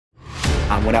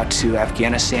Went out to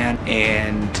Afghanistan,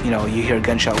 and you hear a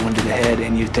gunshot wound to the head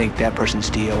and you think that person's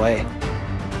DOA.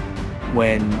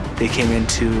 When they came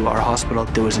into our hospital,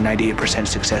 there was a 98%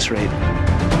 success rate.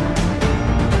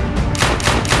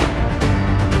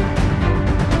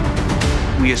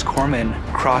 We as corpsmen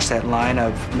cross that line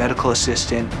of medical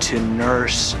assistant to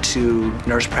nurse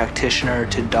practitioner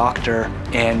to doctor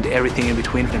and everything in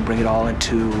between, and bring it all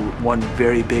into one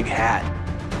very big hat.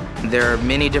 There are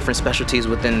many different specialties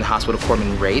within the hospital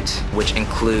corpsman rate, which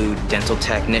include dental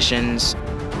technicians,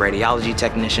 radiology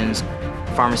technicians,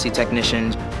 pharmacy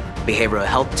technicians, behavioral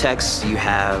health techs. You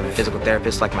have physical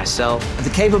therapists like myself. The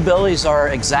capabilities are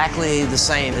exactly the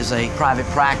same as a private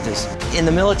practice. In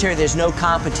the military, there's no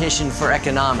competition for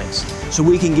economics, so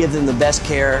we can give them the best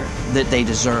care that they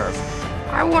deserve.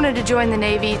 I wanted to join the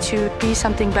Navy to be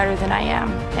something better than I am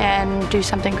and do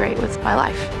something great with my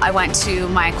life. I went to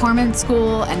my corpsman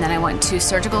school, and then I went to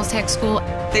surgical tech school.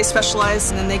 They specialize,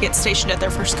 and then they get stationed at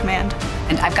their first command.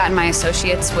 And I've gotten my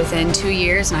associates within 2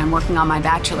 years, and I'm working on my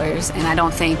bachelor's, and I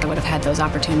don't think I would have had those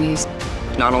opportunities.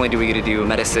 Not only do we get to do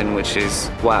medicine, which is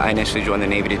what I initially joined the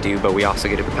Navy to do, but we also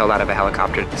get to propel out of a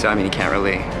helicopter. So, I mean, you can't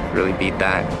really beat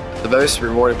that. The most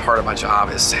rewarding part of my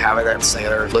job is having that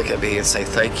sailor look at me and say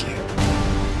thank you.